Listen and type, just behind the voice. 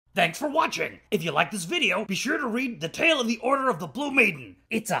Thanks for watching! If you like this video, be sure to read The Tale of the Order of the Blue Maiden.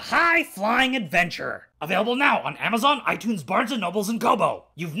 It's a high-flying adventure. Available now on Amazon, iTunes, Barnes & Nobles, and Kobo.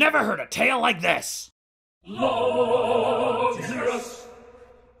 You've never heard a tale like this. Lord Xerus,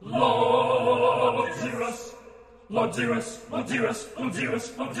 Lord Xerus, Lord Xerus, Lord Xerus, Lord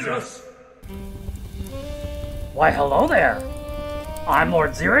Xerus, Lord Xerus. Why, hello there. I'm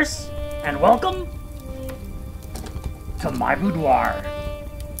Lord Xerus, and welcome to my boudoir.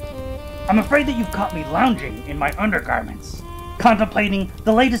 I'm afraid that you've caught me lounging in my undergarments, contemplating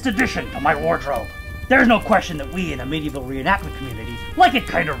the latest addition to my wardrobe. There's no question that we in the medieval reenactment community like it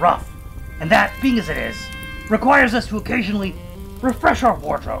kind of rough, and that, being as it is, requires us to occasionally refresh our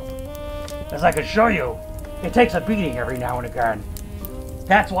wardrobe. As I can show you, it takes a beating every now and again.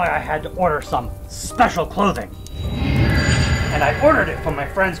 That's why I had to order some special clothing. And I ordered it from my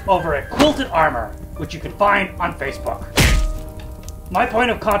friends over at QUILTED Armor, which you can find on Facebook. My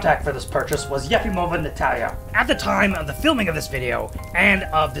point of contact for this purchase was Yefimova Natalia. At the time of the filming of this video and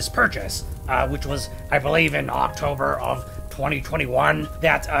of this purchase, which was, I believe, in October of 2021,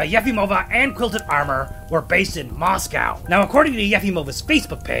 that Yefimova and QUILTED Armor were based in Moscow. Now, according to Yefimova's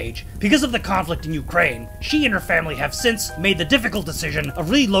Facebook page, because of the conflict in Ukraine, she and her family have since made the difficult decision of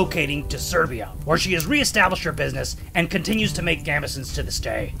relocating to Serbia, where she has reestablished her business and continues to make gambesons to this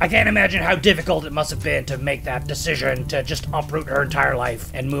day. I can't imagine how difficult it must have been to make that decision to just uproot her entire life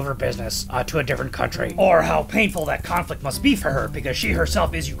and move her business to a different country, or how painful that conflict must be for her, because she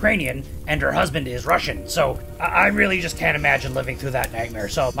herself is Ukrainian and her husband is Russian. So I really just can't imagine living through that nightmare.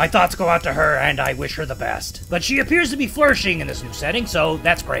 So my thoughts go out to her, and I wish her the best. But she appears to be flourishing in this new setting, so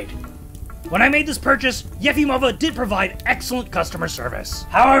that's great. When I made this purchase, Yefimova did provide excellent customer service.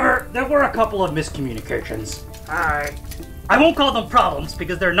 However, there were a couple of miscommunications. I won't call them problems,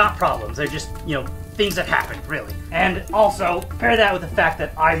 because they're not problems. They're just, things that happen, really. And also, pair that with the fact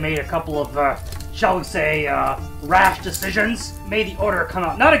that I made a couple of, shall we say, rash decisions, made the order come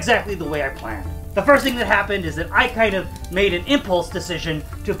out not exactly the way I planned. The first thing that happened is that I kind of made an impulse decision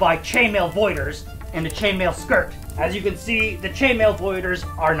to buy chainmail voiders and a chainmail skirt. As you can see, the chainmail voiders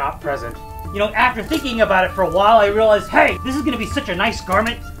are not present. After thinking about it for a while, I realized, hey, this is going to be such a nice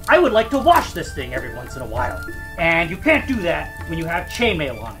garment, I would like to wash this thing every once in a while. And you can't do that when you have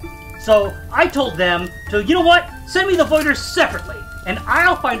chainmail on it. So I told them to, you know what, send me the voiders separately, and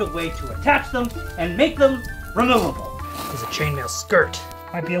I'll find a way to attach them and make them removable. There's a chainmail skirt.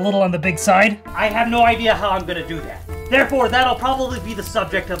 Might be a little on the big side. I have no idea how I'm gonna do that. Therefore, that'll probably be the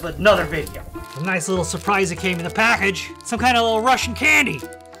subject of another video. A nice little surprise that came in the package. Some kind of little Russian candy.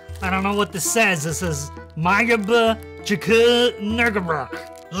 I don't know what this says. This is Magaba Chika Nergabrak.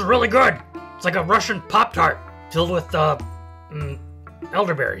 This is really good. It's like a Russian Pop-Tart filled with,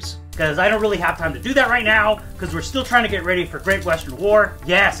 elderberries. Because I don't really have time to do that right now, because we're still trying to get ready for Great Western War.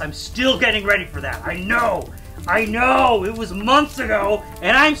 Yes, I'm still getting ready for that. I know, it was months ago,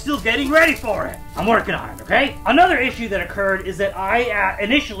 and I'm still getting ready for it. I'm working on it, okay? Another issue that occurred is that I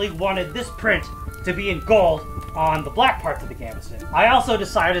initially wanted this print to be in gold on the black parts of the gambeson. I also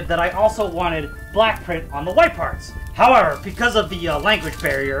decided that I also wanted black print on the white parts. However, because of the language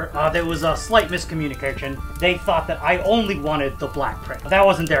barrier, there was a slight miscommunication. They thought that I only wanted the black print. That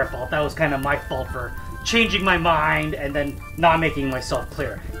wasn't their fault. That was kind of my fault for changing my mind and then not making myself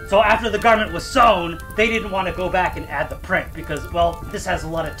clear. So after the garment was sewn, they didn't want to go back and add the print because, well, this has a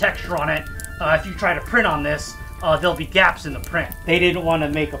lot of texture on it. If you try to print on this, there'll be gaps in the print. They didn't want to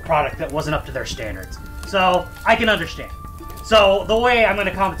make a product that wasn't up to their standards. So I can understand. So the way I'm going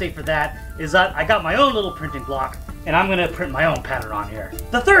to compensate for that is that I got my own little printing block, and I'm going to print my own pattern on here.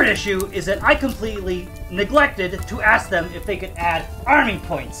 The third issue is that I completely neglected to ask them if they could add arming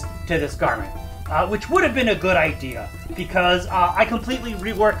points to this garment. Which would have been a good idea, because I completely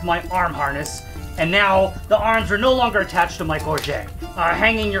reworked my arm harness, and now the arms are no longer attached to my gorget.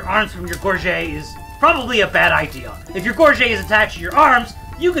 Hanging your arms from your gorget is probably a bad idea. If your gorget is attached to your arms,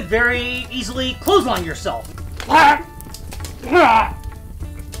 you could very easily clothesline yourself.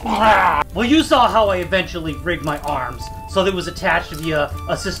 Well, you saw how I eventually rigged my arms, so it was attached via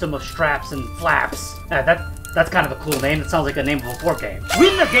a system of straps and flaps. That's kind of a cool name. It sounds like a name of a board game.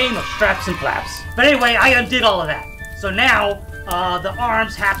 Win the game of straps and flaps. But anyway, I undid all of that. So now, the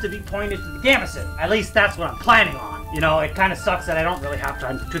arms have to be pointed to the gambeson. At least that's what I'm planning on. It kind of sucks that I don't really have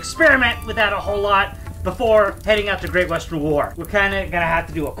time to experiment with that a whole lot before heading out to Great Western War. We're kind of gonna have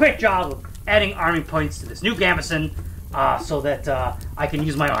to do a quick job of adding arming points to this new gambeson so that I can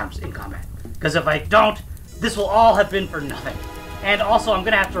use my arms in combat. Because if I don't, this will all have been for nothing. And also, I'm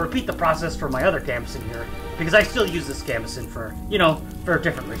gonna have to repeat the process for my other gambeson here, because I still use this gambeson for, for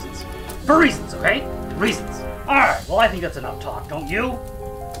different reasons. For reasons, okay? Reasons. Alright, well, I think that's enough talk, don't you?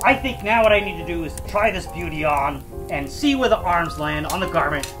 I think now what I need to do is try this beauty on and see where the arms land on the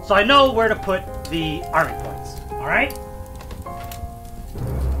garment so I know where to put the arming points. Alright?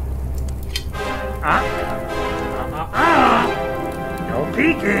 No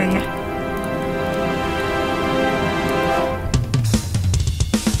peeking!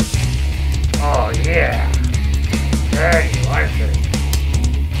 Oh yeah! Very like it.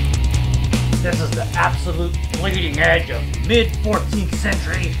 This is the absolute bleeding edge of mid-14th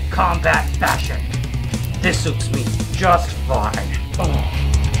century combat fashion. This suits me just fine.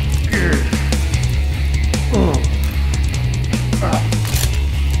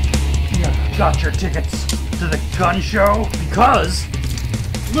 Got your tickets to the gun show? Because,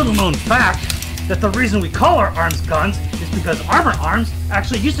 little known fact, that the reason we call our arms guns is because armor arms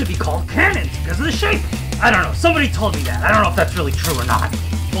actually used to be called cannons because of the shape. I don't know, somebody told me that. I don't know if that's really true or not.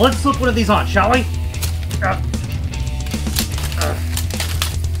 Well, let's slip one of these on, shall we?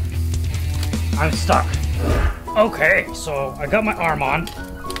 I'm stuck. Okay, so I got my arm on,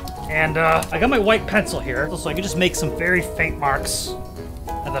 and I got my white pencil here, so I can just make some very faint marks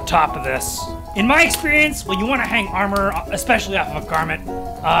at the top of this. In my experience, when you want to hang armor, especially off of a garment,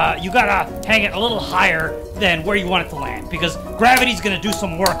 you gotta hang it a little higher than where you want it to land, because gravity's gonna do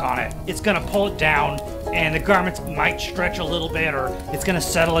some work on it. It's gonna pull it down, and the garments might stretch a little bit, or it's gonna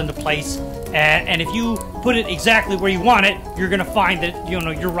settle into place. And if you put it exactly where you want it, you're gonna find that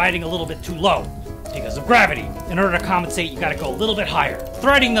you're riding a little bit too low because of gravity. In order to compensate, you gotta go a little bit higher.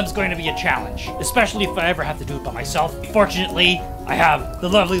 Threading them's going to be a challenge, especially if I ever have to do it by myself. Fortunately, I have the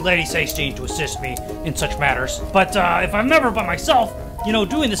lovely Lady Sastine to assist me in such matters. But if I'm never by myself,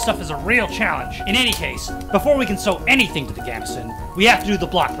 doing this stuff is a real challenge. In any case, before we can sew anything to the gambeson, we have to do the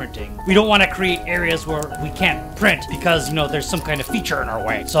block printing. We don't want to create areas where we can't print because, there's some kind of feature in our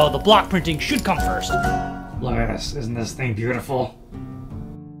way. So the block printing should come first. Look at this. Isn't this thing beautiful?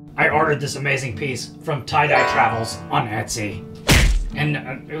 I ordered this amazing piece from Tie-Dye Travels on Etsy. And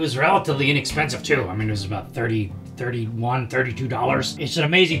it was relatively inexpensive too. I mean, it was about $31, $32. It's an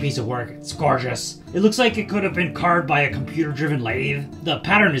amazing piece of work. It's gorgeous. It looks like it could have been carved by a computer-driven lathe. The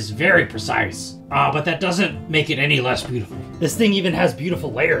pattern is very precise, but that doesn't make it any less beautiful. This thing even has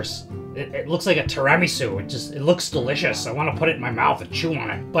beautiful layers. It looks like a tiramisu. It looks delicious. I want to put it in my mouth and chew on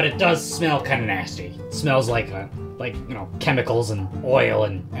it. But it does smell kind of nasty. It smells like chemicals and oil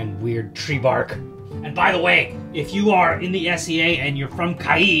and weird tree bark. And by the way, if you are in the SEA and you're from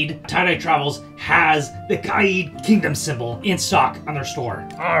Kaid, Tie-Dye Travels has the Kaid Kingdom symbol in stock on their store.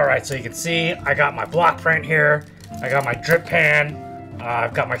 Alright, so you can see I got my block print here. I got my drip pan.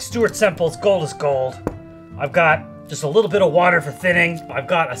 I've got my Stuart Semple's Gold is Gold. I've got just a little bit of water for thinning. I've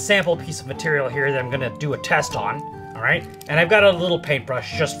got a sample piece of material here that I'm gonna do a test on. Alright? And I've got a little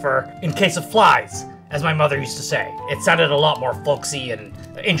paintbrush just for in case of flies, as my mother used to say. It sounded a lot more folksy and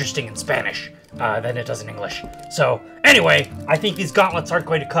interesting in Spanish than it does in English. So, anyway, I think these gauntlets aren't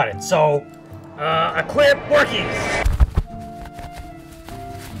going to cut it. So, equip workies!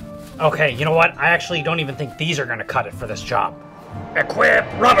 Okay, you know what? I actually don't even think these are gonna cut it for this job. Equip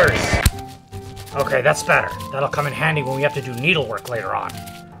rubbers! Okay, that's better. That'll come in handy when we have to do needlework later on.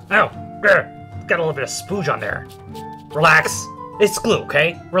 Oh, got a little bit of spooge on there. Relax. It's glue,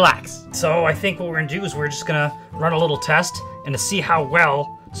 okay? Relax. So I think what we're gonna do is we're just gonna run a little test and to see how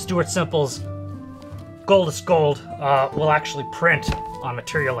well Stuart Simple's Gold is Gold will actually print on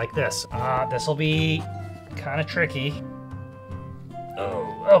material like this. This will be kind of tricky.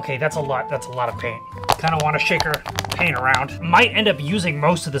 Oh, okay, that's a lot of paint. Kind of want to shake her paint around. Might end up using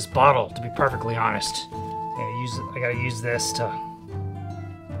most of this bottle, to be perfectly honest. I gotta use this to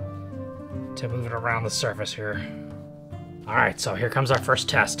move it around the surface here. All right, so here comes our first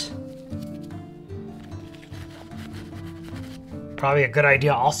test. Probably a good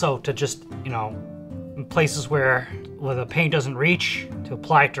idea also to just, in places where the paint doesn't reach, to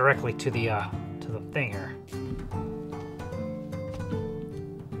apply it directly to the thing here.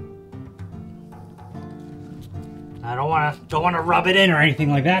 I don't want to rub it in or anything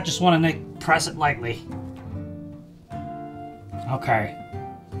like that. Just want to press it lightly. Okay.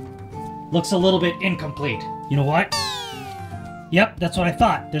 Looks a little bit incomplete. You know what? Yep, that's what I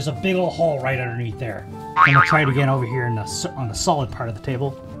thought. There's a big old hole right underneath there. I'm gonna try it again over here on the solid part of the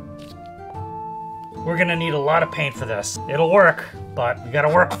table. We're gonna need a lot of paint for this. It'll work, but we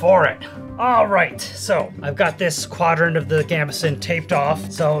gotta work for it. All right, so I've got this quadrant of the gambeson taped off.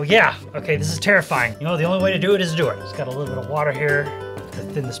 So yeah, okay, this is terrifying. The only way to do it is to do it. Just got a little bit of water here to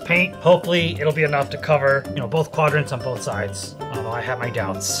thin this paint. Hopefully it'll be enough to cover, both quadrants on both sides. Although I have my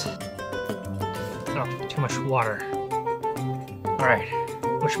doubts. Oh, too much water. All right,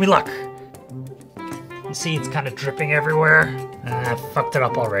 wish me luck. You see, it's kind of dripping everywhere. I fucked it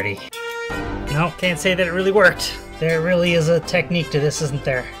up already. No, can't say that it really worked. There really is a technique to this, isn't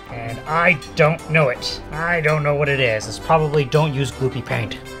there? And I don't know it. I don't know what it is. It's probably don't use gloopy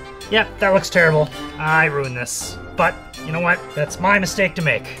paint. Yep, that looks terrible. I ruined this. But, you know what? That's my mistake to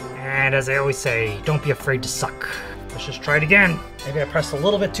make. And as I always say, don't be afraid to suck. Let's just try it again. Maybe I pressed a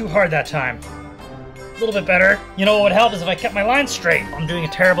little bit too hard that time. A little bit better. You know what would help is if I kept my lines straight. I'm doing a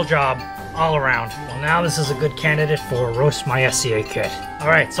terrible job all around. Well, now this is a good candidate for Roast My SCA Kit.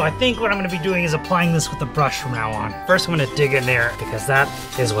 Alright, so I think what I'm going to be doing is applying this with a brush from now on. First I'm going to dig in there because that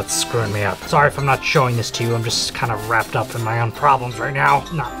is what's screwing me up. Sorry if I'm not showing this to you, I'm just kind of wrapped up in my own problems right now.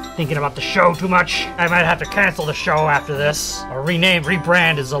 Not thinking about the show too much. I might have to cancel the show after this. Or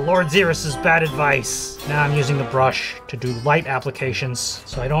rebrand as a Lord Xerus' Bad Advice. Now I'm using the brush to do light applications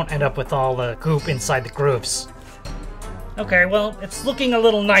so I don't end up with all the goop inside the grooves. Okay, well, it's looking a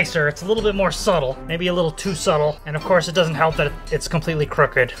little nicer. It's a little bit more subtle, maybe a little too subtle. And of course, it doesn't help that it's completely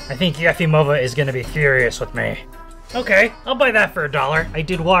crooked. I think Yefimova is going to be furious with me. Okay, I'll buy that for $1. I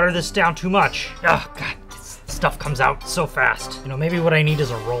did water this down too much. Oh, God, this stuff comes out so fast. You know, maybe what I need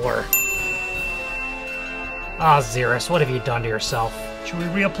is a roller. Ah, Xerus, what have you done to yourself? Should we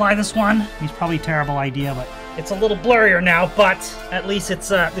reapply this one? It's probably a terrible idea, but it's a little blurrier now, but at least it's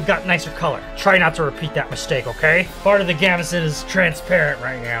got nicer color. Try not to repeat that mistake, okay? Part of the gambeson is transparent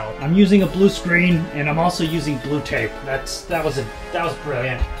right now. I'm using a blue screen, and I'm also using blue tape. That was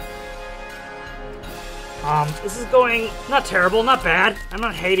brilliant. This is going not terrible, not bad. I'm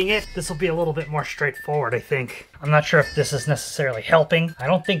not hating it. This will be a little bit more straightforward, I think. I'm not sure if this is necessarily helping. I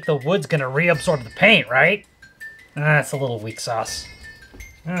don't think the wood's gonna reabsorb the paint, right? That's a little weak sauce.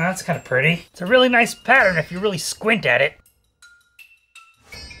 Oh, that's kind of pretty. It's a really nice pattern if you really squint at it.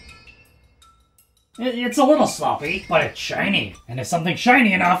 It's a little sloppy, but it's shiny. And if something's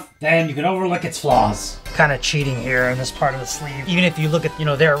shiny enough, then you can overlook its flaws. Kind of cheating here in this part of the sleeve. Even if you look at,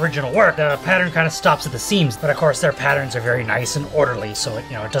 their original work, the pattern kind of stops at the seams. But of course, their patterns are very nice and orderly, so it,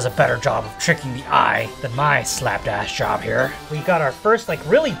 it does a better job of tricking the eye than my slapdash job here. We got our first,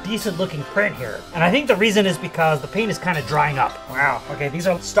 really decent looking print here. And I think the reason is because the paint is kind of drying up. Wow, okay, these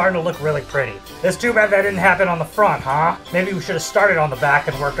are starting to look really pretty. It's too bad that didn't happen on the front, huh? Maybe we should have started on the back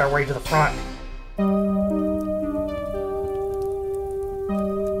and worked our way to the front.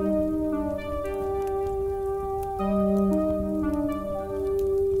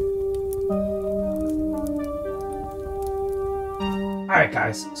 Alright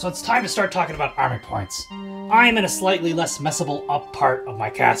guys, so it's time to start talking about army points. I'm in a slightly less messable up part of my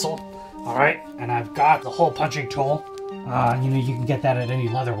castle, alright? And I've got the hole punching tool. You can get that at any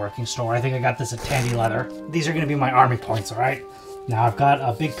leatherworking store. I think I got this at Tandy Leather. These are going to be my army points, alright? Now I've got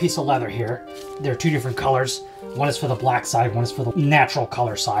a big piece of leather here. There are two different colors. One is for the black side, one is for the natural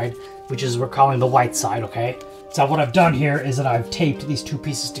color side, which is we're calling the white side, okay? So what I've done here is that I've taped these two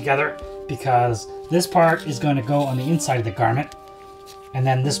pieces together because this part is going to go on the inside of the garment, and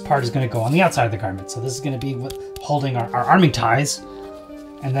then this part is going to go on the outside of the garment. So this is going to be holding our arming ties,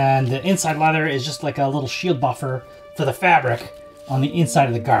 and then the inside leather is just like a little shield buffer for the fabric on the inside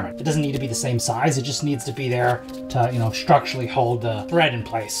of the garment. It doesn't need to be the same size, it just needs to be there to, structurally hold the thread in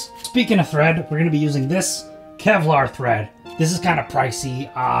place. Speaking of thread, we're going to be using this Kevlar thread. This is kind of pricey.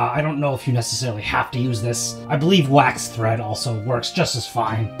 I don't know if you necessarily have to use this. I believe wax thread also works just as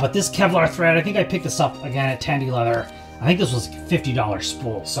fine. But this Kevlar thread, I think I picked this up again at Tandy Leather. I think this was a $50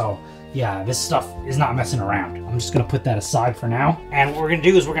 spool, so yeah, this stuff is not messing around. I'm just gonna put that aside for now. And what we're gonna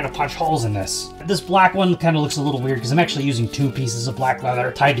do is we're gonna punch holes in this. This black one kind of looks a little weird because I'm actually using two pieces of black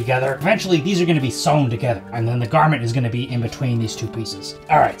leather tied together. Eventually, these are gonna be sewn together, and then the garment is gonna be in between these two pieces.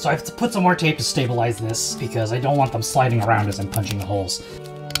 All right, so I have to put some more tape to stabilize this because I don't want them sliding around as I'm punching the holes.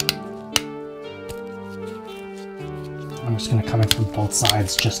 I'm just gonna come in from both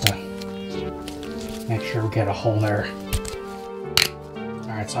sides just to make sure we get a hole there.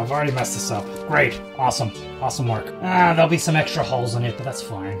 Alright, so I've already messed this up. Great. Awesome. Awesome work. There'll be some extra holes in it, but that's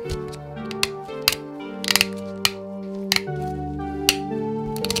fine.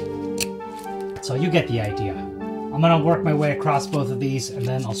 So you get the idea. I'm gonna work my way across both of these, and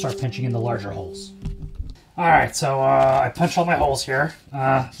then I'll start pinching in the larger holes. Alright, so I punched all my holes here.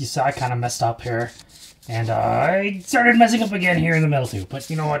 You saw I kind of messed up here. And I started messing up again here in the middle too, but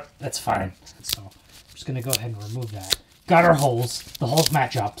you know what? That's fine. So I'm just gonna go ahead and remove that. Got our holes. The holes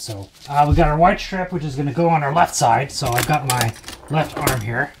match up, so we got our white strip, which is going to go on our left side. So I've got my left arm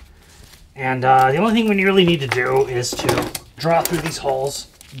here, and the only thing we really need to do is to draw through these holes.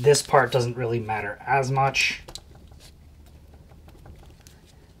 This part doesn't really matter as much.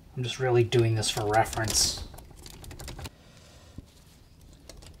 I'm just really doing this for reference.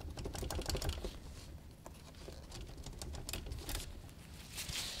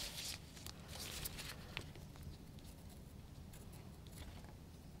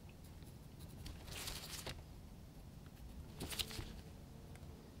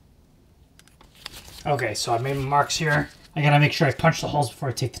 Okay, so I made my marks here. I gotta make sure I punch the holes before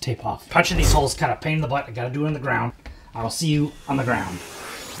I take the tape off. Punching these holes kind of pain in the butt. I gotta do it on the ground. I will see you on the ground.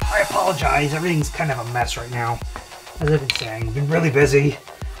 I apologize, everything's kind of a mess right now. As I've been saying, I've been really busy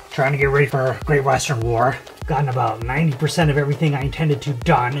trying to get ready for Great Western War. Gotten about 90% of everything I intended to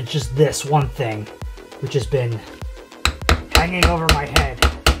done. It's just this one thing, which has been hanging over my head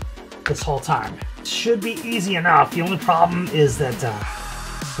this whole time. It should be easy enough. The only problem is that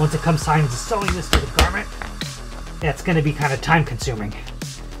once it comes time to sewing this to the garment, it's going to be kind of time consuming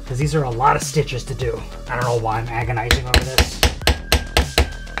because these are a lot of stitches to do. I don't know why I'm agonizing over this.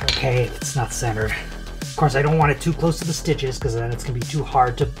 Okay, it's not centered. Of course, I don't want it too close to the stitches because then it's going to be too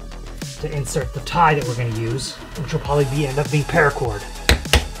hard to insert the tie that we're going to use, which will probably end up being paracord.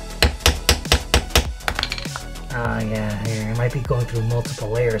 Yeah, here, I might be going through multiple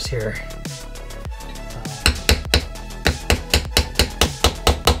layers here.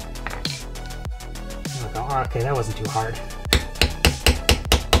 Okay, that wasn't too hard.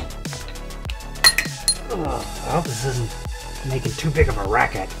 I hope this isn't making too big of a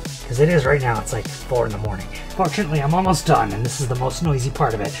racket, because it is right now. It's like 4 in the morning. Fortunately, I'm almost done, and this is the most noisy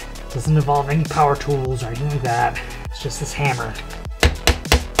part of it. It doesn't involve any power tools or anything like that. It's just this hammer.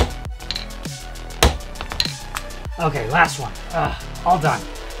 Okay, last one. All done.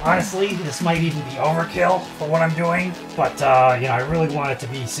 Honestly, this might even be overkill for what I'm doing, but you know, I really want it to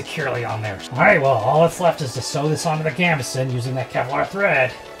be securely on there. All right, well, all that's left is to sew this onto the gambeson using that Kevlar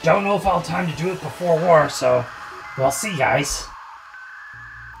thread. Don't know if I'll have time to do it before war, so we'll see, guys.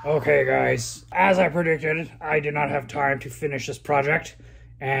 Okay, guys, as I predicted, I did not have time to finish this project,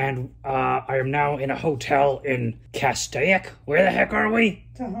 and I am now in a hotel in Castaic. Where the heck are we?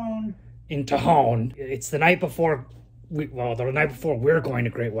 Tahone. In Tahone. It's the night before. The night before we're going to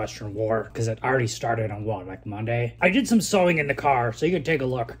Great Western War, because it already started on what, like Monday? I did some sewing in the car, so you can take a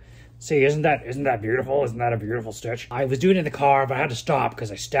look. See, isn't that beautiful? Isn't that a beautiful stitch? I was doing it in the car, but I had to stop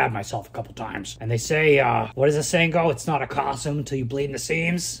because I stabbed myself a couple times. And they say, what does the saying go? It's not a costume until you bleed in the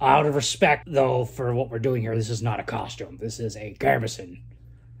seams. Out of respect, though, for what we're doing here, this is not a costume. This is a gambeson.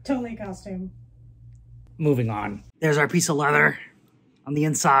 Totally a costume. Moving on. There's our piece of leather on the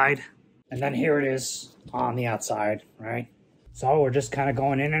inside. And then here it is on the outside, right? So we're just kind of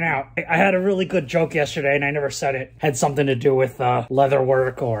going in and out. I had a really good joke yesterday, and I never said it. Had something to do with leather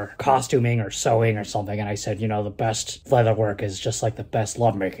work or costuming or sewing or something. And I said, you know, the best leather work is just like the best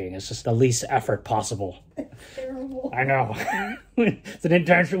lovemaking. It's just the least effort possible. Terrible. I know.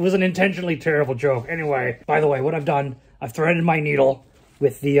 It was an intentionally terrible joke. Anyway, by the way, what I've done, I've threaded my needle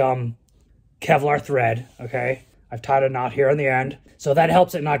with the Kevlar thread, okay? I've tied a knot here on the end. So that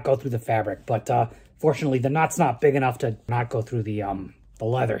helps it not go through the fabric. But fortunately, the knot's not big enough to not go through the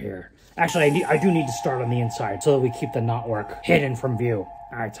leather here. Actually, I do need to start on the inside so that we keep the knot work hidden from view.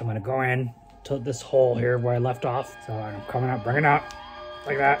 All right, so I'm going to go in to this hole here where I left off. So I'm coming up, bringing it out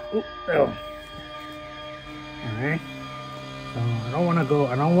like that. Ooh, oh. All right. So I don't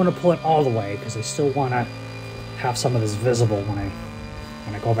want to pull it all the way because I still want to have some of this visible when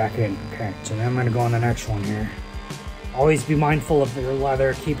I go back in. Okay, so then I'm going to go on the next one here. Always be mindful of your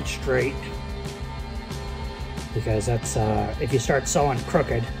leather, keep it straight. Because that's, if you start sewing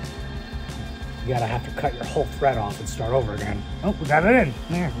crooked, you gotta have to cut your whole thread off and start over again. Oh, we got it in.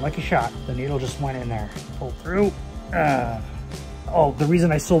 There, lucky shot. The needle just went in there. Pull through. Oh, the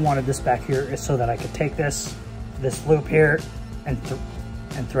reason I still wanted this back here is so that I could take this loop here and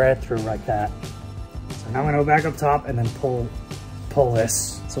thread it through like that. So now I'm gonna go back up top and then pull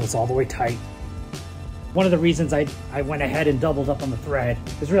this so it's all the way tight. One of the reasons I went ahead and doubled up on the thread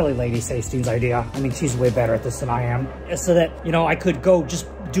is really Lady Sastine's idea. I mean, she's way better at this than I am. Is so that, you know, I could go just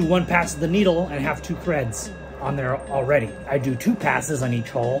do one pass of the needle and have 2 threads on there already. I do 2 passes on each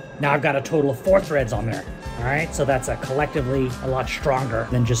hole. Now I've got a total of 4 threads on there. All right, so that's collectively a lot stronger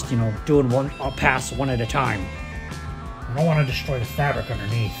than just, you know, doing one pass one at a time. I don't want to destroy the fabric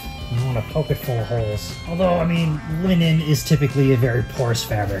underneath. I don't want to poke it full of holes. Although, I mean, linen is typically a very porous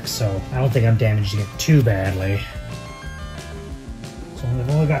fabric, so I don't think I'm damaging it too badly. So I've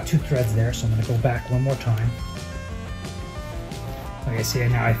only got 2 threads there, so I'm going to go back one more time. Like I see,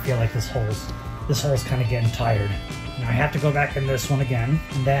 now I feel like this hole's kind of getting tired. Now I have to go back in this one again,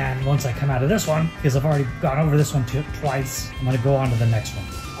 and then once I come out of this one, because I've already gone over this one twice, I'm going to go on to the next one.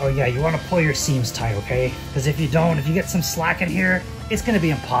 Oh yeah, you want to pull your seams tight, okay? Because if you don't, if you get some slack in here, it's going to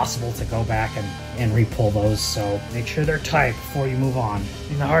be impossible to go back and re-pull those, so make sure they're tight before you move on.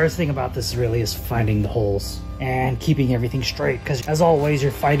 And the hardest thing about this really is finding the holes and keeping everything straight, because as always,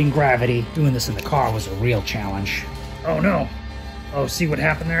 you're fighting gravity. Doing this in the car was a real challenge. Oh no! Oh, see what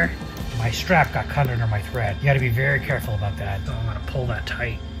happened there? My strap got cut under my thread. You got to be very careful about that. So I'm going to pull that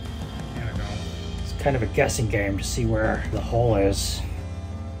tight. There we go. Just kind of a guessing game to see where the hole is.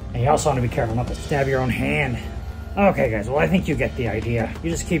 And you also want to be careful not to stab your own hand. Okay guys, well I think you get the idea. You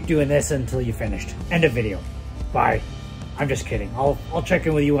just keep doing this until you finished. End of video. Bye. I'm just kidding. I'll check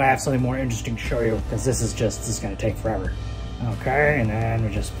in with you when I have something more interesting to show you, because this is gonna take forever. Okay, and then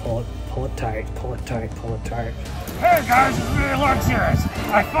we just pull it tight, pull it tight, pull it tight. Hey guys, it's me, Lord Xerus.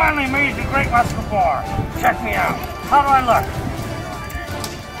 I finally made the Great Western Bar. Check me out. How do I look?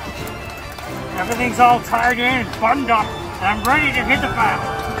 Everything's all tied in, buttoned up, and I'm ready to hit the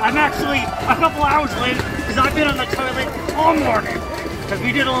battle. I'm actually a couple hours late because I've been on the toilet all morning because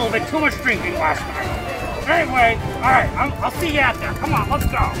we did a little bit too much drinking last night. Anyway, all right, I'll see you out there. Come on, let's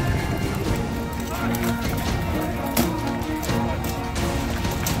go.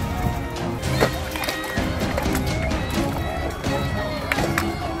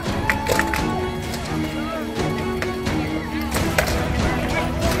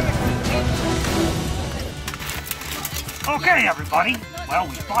 Okay, everybody. Well,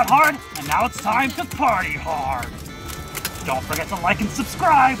 we fought hard, and now it's time to party hard. Don't forget to like and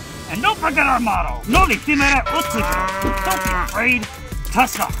subscribe, and don't forget our motto, No le temere utsugi. Don't be afraid to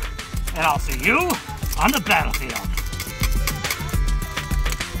suffer. And I'll see you on the battlefield.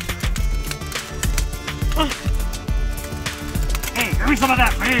 Hey, give me some of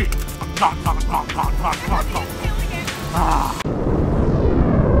that meat. Ah.